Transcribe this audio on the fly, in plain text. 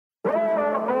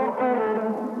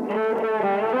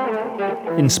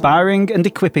inspiring and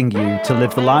equipping you to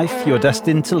live the life you're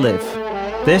destined to live.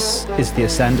 This is the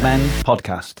Ascend Men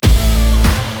podcast.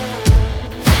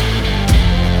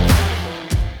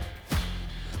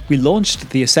 We launched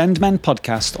the Ascend Men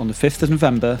podcast on the 5th of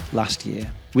November last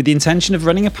year, with the intention of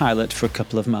running a pilot for a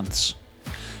couple of months.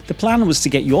 The plan was to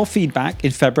get your feedback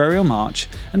in February or March,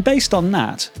 and based on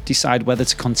that, decide whether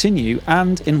to continue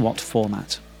and in what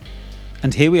format.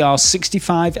 And here we are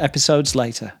 65 episodes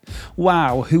later.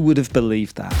 Wow, who would have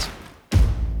believed that?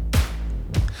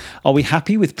 Are we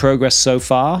happy with progress so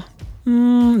far?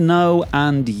 No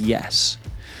and yes.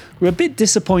 We're a bit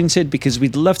disappointed because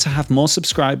we'd love to have more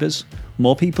subscribers,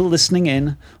 more people listening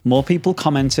in, more people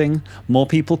commenting, more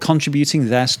people contributing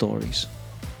their stories.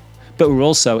 But we're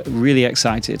also really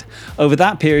excited. Over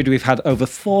that period, we've had over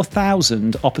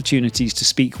 4,000 opportunities to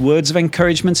speak words of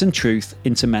encouragement and truth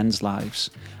into men's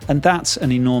lives. And that's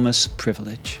an enormous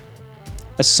privilege.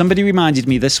 As somebody reminded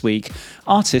me this week,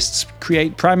 artists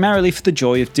create primarily for the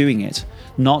joy of doing it,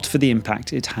 not for the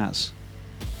impact it has.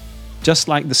 Just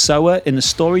like the sower in the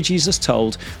story Jesus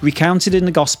told, recounted in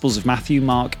the Gospels of Matthew,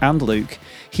 Mark, and Luke,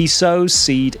 he sows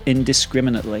seed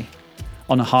indiscriminately.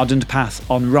 On a hardened path,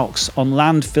 on rocks, on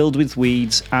land filled with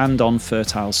weeds, and on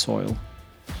fertile soil.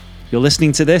 You're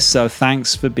listening to this, so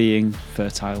thanks for being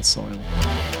fertile soil.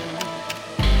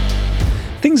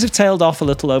 Things have tailed off a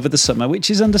little over the summer,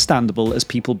 which is understandable as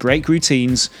people break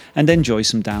routines and enjoy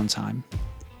some downtime.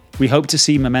 We hope to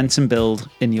see momentum build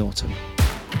in the autumn.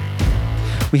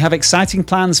 We have exciting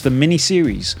plans for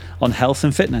mini-series on health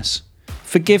and fitness,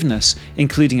 forgiveness,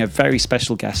 including a very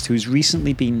special guest who has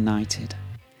recently been knighted,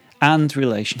 and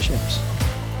relationships.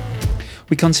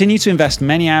 We continue to invest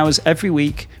many hours every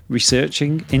week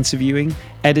researching, interviewing,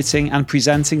 editing, and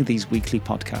presenting these weekly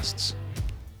podcasts.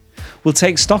 We'll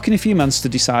take stock in a few months to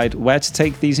decide where to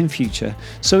take these in future,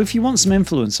 so if you want some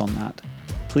influence on that,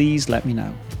 please let me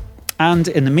know. And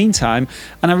in the meantime,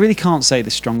 and I really can't say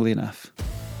this strongly enough,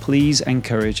 please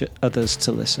encourage others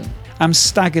to listen. I'm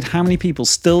staggered how many people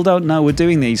still don't know we're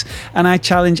doing these, and I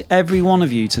challenge every one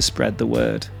of you to spread the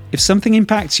word. If something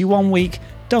impacts you one week,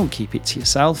 don't keep it to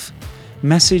yourself.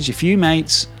 Message a few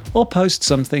mates or post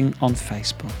something on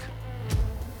Facebook.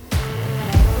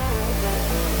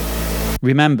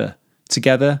 Remember,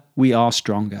 together we are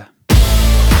stronger.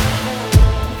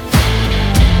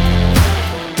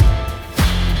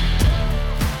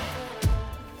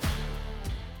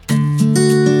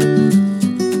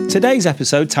 Today's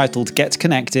episode, titled Get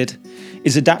Connected,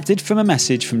 is adapted from a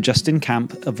message from Justin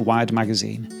Camp of Wired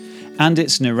magazine, and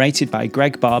it's narrated by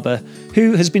Greg Barber,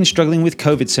 who has been struggling with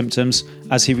COVID symptoms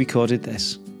as he recorded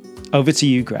this. Over to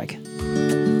you, Greg.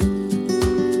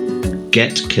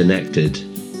 Get Connected.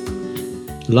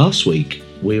 Last week,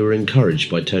 we were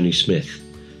encouraged by Tony Smith,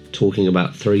 talking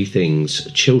about 3 things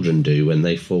children do when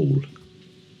they fall.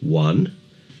 1,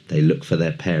 they look for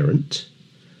their parent.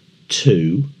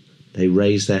 2, they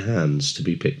raise their hands to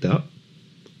be picked up.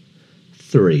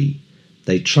 3,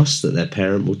 they trust that their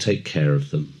parent will take care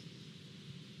of them.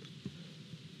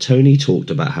 Tony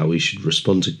talked about how we should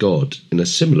respond to God in a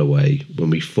similar way when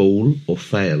we fall or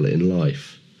fail in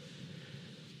life.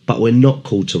 But we're not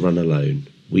called to run alone.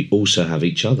 We also have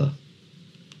each other.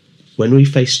 When we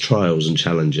face trials and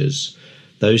challenges,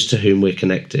 those to whom we're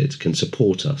connected can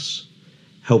support us,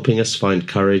 helping us find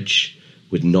courage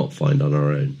we'd not find on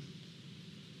our own.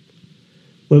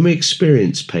 When we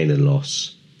experience pain and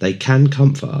loss, they can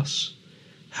comfort us,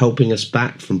 helping us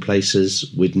back from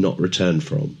places we'd not return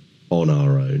from on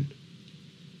our own.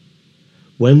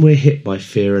 When we're hit by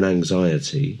fear and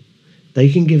anxiety, they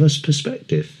can give us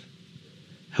perspective,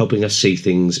 helping us see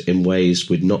things in ways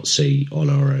we'd not see on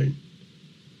our own.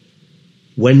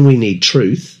 When we need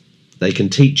truth, they can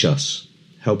teach us,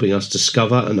 helping us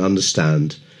discover and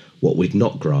understand what we'd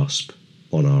not grasp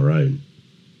on our own.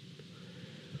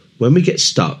 When we get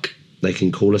stuck, they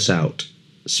can call us out,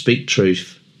 speak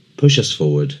truth, push us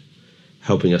forward,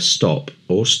 helping us stop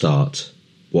or start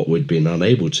what we'd been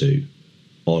unable to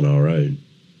on our own.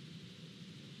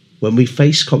 When we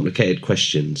face complicated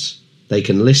questions, they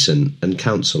can listen and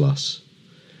counsel us,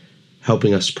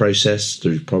 helping us process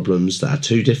through problems that are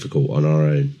too difficult on our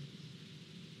own.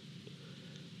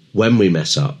 When we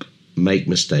mess up, make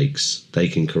mistakes, they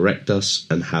can correct us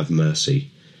and have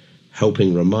mercy,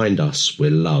 helping remind us we're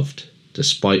loved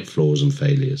despite flaws and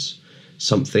failures,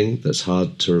 something that's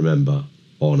hard to remember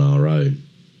on our own.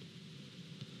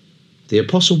 The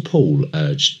Apostle Paul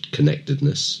urged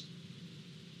connectedness.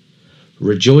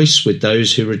 Rejoice with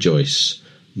those who rejoice,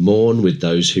 mourn with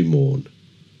those who mourn.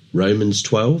 Romans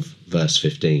 12, verse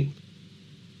 15.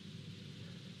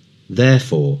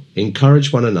 Therefore,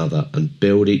 encourage one another and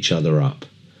build each other up,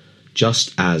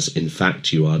 just as in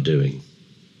fact you are doing.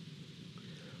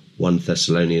 1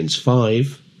 Thessalonians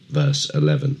 5, verse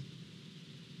 11.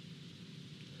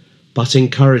 But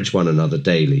encourage one another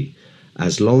daily,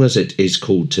 as long as it is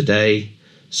called today,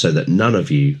 so that none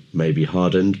of you may be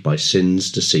hardened by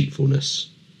sin's deceitfulness.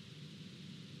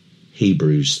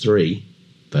 Hebrews 3,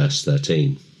 verse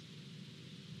 13.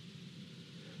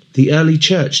 The early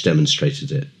church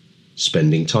demonstrated it,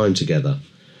 spending time together,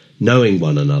 knowing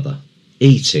one another,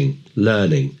 eating,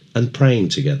 learning, and praying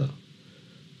together.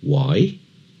 Why?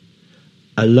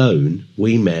 Alone,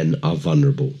 we men are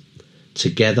vulnerable.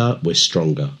 Together, we're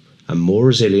stronger and more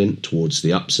resilient towards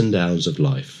the ups and downs of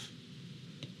life.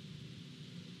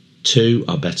 2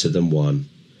 are better than 1,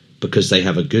 because they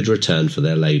have a good return for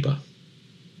their labour.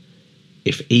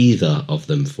 If either of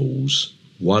them falls,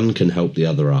 one can help the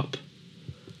other up.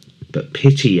 But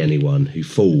pity anyone who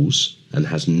falls and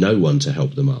has no one to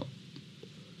help them up.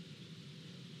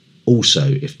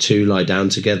 Also, if 2 lie down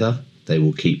together, they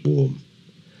will keep warm.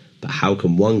 But how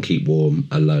can one keep warm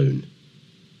alone?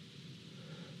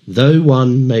 Though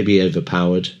one may be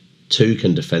overpowered, 2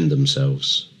 can defend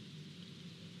themselves.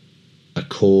 A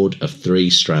cord of 3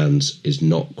 strands is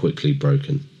not quickly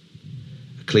broken.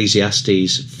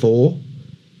 Ecclesiastes 4,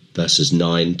 verses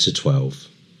 9 to 12.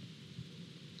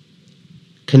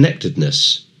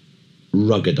 Connectedness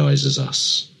ruggedizes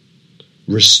us,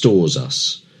 restores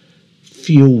us,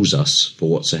 fuels us for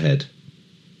what's ahead.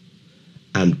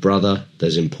 And brother,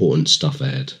 there's important stuff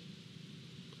ahead.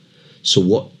 So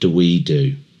what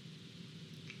do?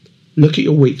 Look at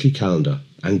your weekly calendar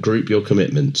and group your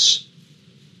commitments.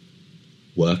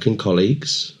 Work and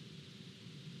colleagues,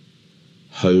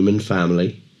 home and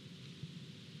family,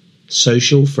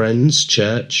 social, friends,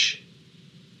 church,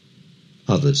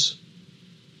 others.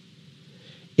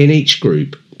 In each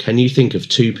group, can you think of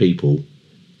 2 people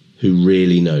who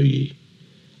really know you,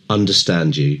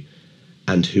 understand you,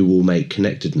 and who will make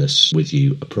connectedness with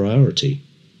you a priority?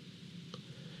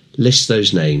 List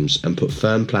those names and put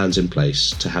firm plans in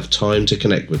place to have time to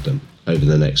connect with them over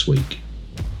the next week.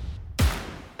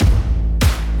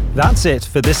 That's it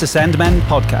for this Ascend Men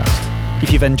podcast.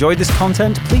 If you've enjoyed this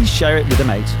content, please share it with a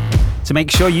mate. To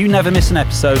make sure you never miss an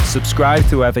episode, subscribe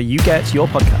to wherever you get your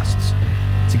podcasts.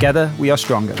 Together, we are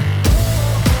stronger.